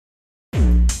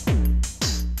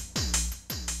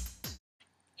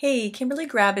Hey, Kimberly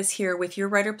Grabis here with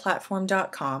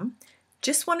yourwriterplatform.com.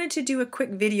 Just wanted to do a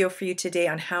quick video for you today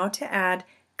on how to add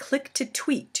click to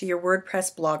tweet to your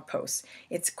WordPress blog posts.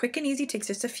 It's quick and easy, takes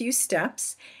just a few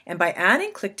steps, and by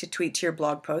adding click to tweet to your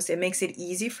blog post, it makes it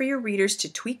easy for your readers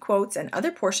to tweet quotes and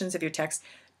other portions of your text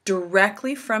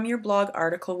directly from your blog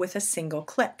article with a single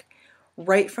click,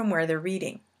 right from where they're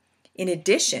reading. In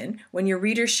addition, when your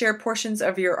readers share portions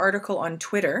of your article on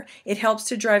Twitter, it helps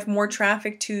to drive more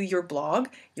traffic to your blog,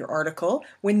 your article,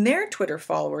 when their Twitter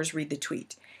followers read the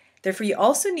tweet. Therefore, you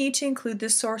also need to include the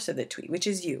source of the tweet, which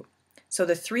is you. So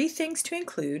the three things to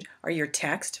include are your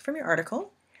text from your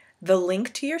article, the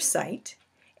link to your site,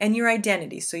 and your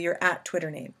identity, so your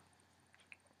 @Twitter name.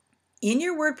 In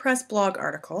your WordPress blog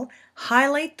article,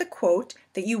 highlight the quote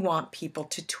that you want people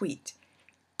to tweet.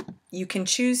 You can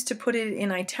choose to put it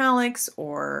in italics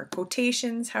or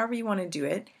quotations, however you want to do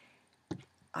it.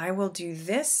 I will do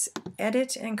this,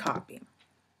 edit and copy.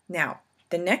 Now,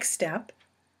 the next step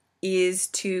is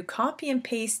to copy and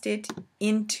paste it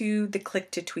into the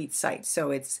click to tweet site. So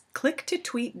it's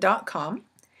clicktotweet.com,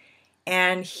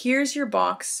 and here's your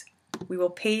box. We will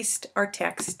paste our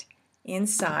text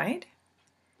inside,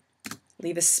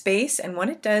 leave a space, and what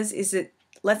it does is it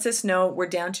lets us know we're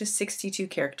down to 62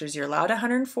 characters. You're allowed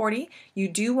 140. You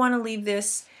do want to leave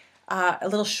this a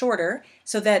little shorter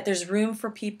so that there's room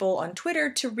for people on Twitter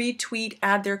to retweet,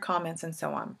 add their comments, and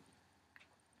so on.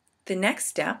 The next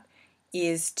step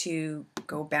is to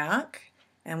go back,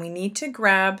 and we need to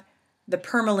grab the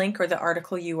permalink or the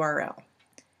article URL.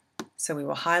 So we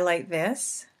will highlight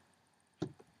this,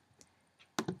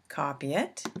 copy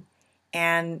it,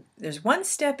 and there's one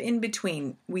step in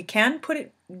between. We can put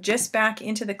it just back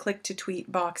into the click to tweet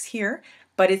box here,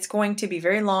 but it's going to be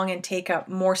very long and take up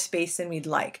more space than we'd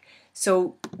like.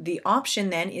 So the option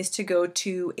then is to go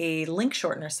to a link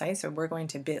shortener site. So we're going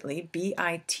to bit.ly,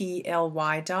 bit.ly.com,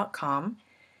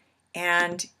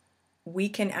 and we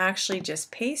can actually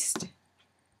just paste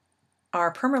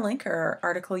our permalink or our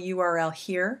article URL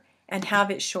here and have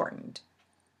it shortened.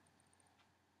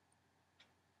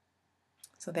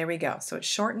 So there we go. So it's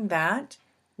shortened that.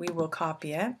 We will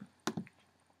copy it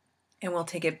and we'll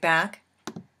take it back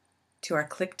to our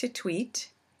click to tweet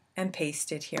and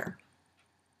paste it here.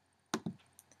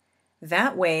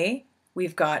 That way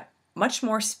we've got much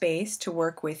more space to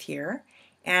work with here.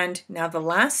 And now the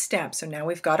last step, so now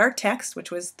we've got our text, which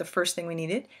was the first thing we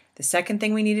needed. The second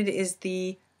thing we needed is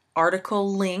the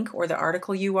article link or the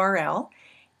article URL.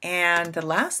 And the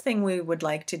last thing we would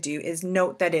like to do is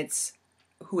note that it's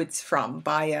who it's from,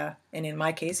 via, and in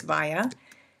my case, via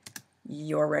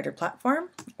your writer platform,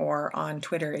 or on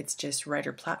Twitter, it's just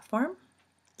writer platform.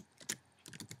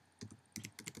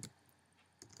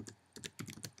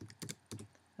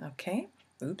 Okay,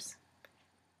 oops,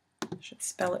 should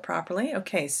spell it properly.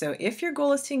 Okay, so if your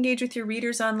goal is to engage with your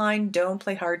readers online, don't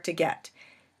play hard to get.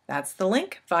 That's the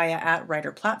link via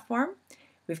 @writer platform.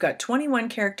 We've got 21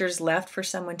 characters left for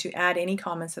someone to add any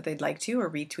comments that they'd like to or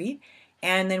retweet.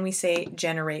 And then we say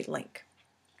generate link.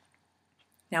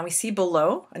 Now we see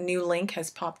below a new link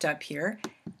has popped up here.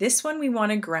 This one we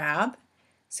want to grab,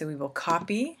 so we will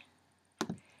copy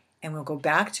and we'll go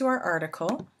back to our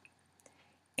article,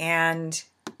 and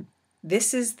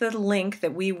this is the link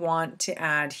that we want to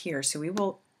add here. So we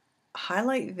will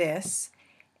highlight this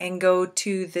and go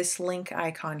to this link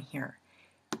icon here.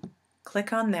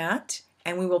 Click on that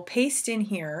and we will paste in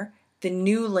here the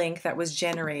new link that was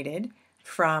generated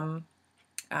from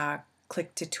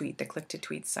click to tweet, the click to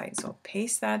tweet site. So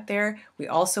paste that there. We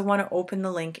also want to open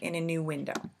the link in a new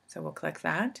window. So we'll click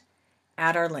that,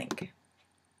 add our link.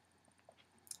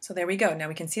 So there we go. Now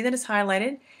we can see that it's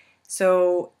highlighted.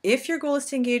 So if your goal is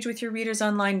to engage with your readers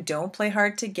online, don't play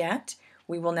hard to get.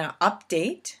 We will now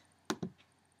update.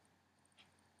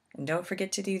 And don't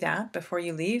forget to do that before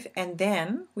you leave. And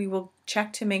then we will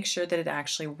check to make sure that it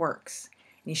actually works.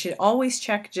 And you should always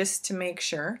check just to make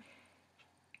sure.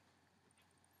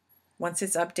 Once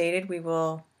it's updated, we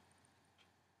will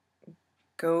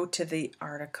go to the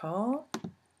article.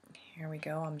 Here we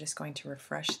go. I'm just going to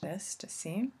refresh this to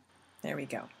see. There we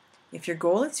go. If your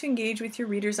goal is to engage with your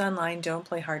readers online, don't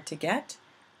play hard to get.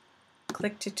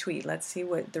 Click to tweet. Let's see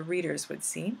what the readers would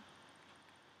see.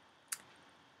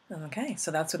 Okay, so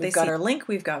that's what we've got. Our link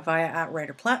we've got via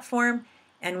 @writer platform,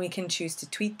 and we can choose to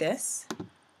tweet this,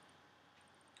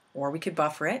 or we could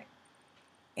buffer it.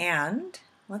 And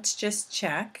let's just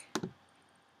check,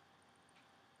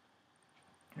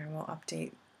 and we'll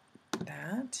update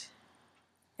that.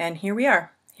 And here we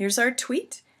are. Here's our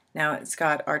tweet. Now it's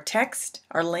got our text,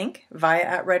 our link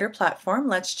via @writer platform.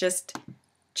 Let's just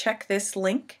check this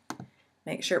link,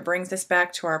 make sure it brings us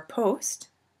back to our post,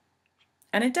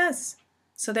 and it does.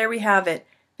 So there we have it.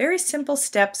 Very simple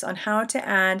steps on how to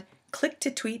add click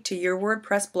to tweet to your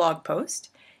WordPress blog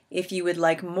post. If you would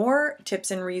like more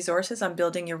tips and resources on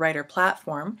building your writer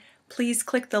platform, please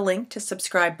click the link to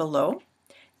subscribe below.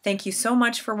 Thank you so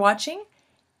much for watching.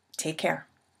 Take care.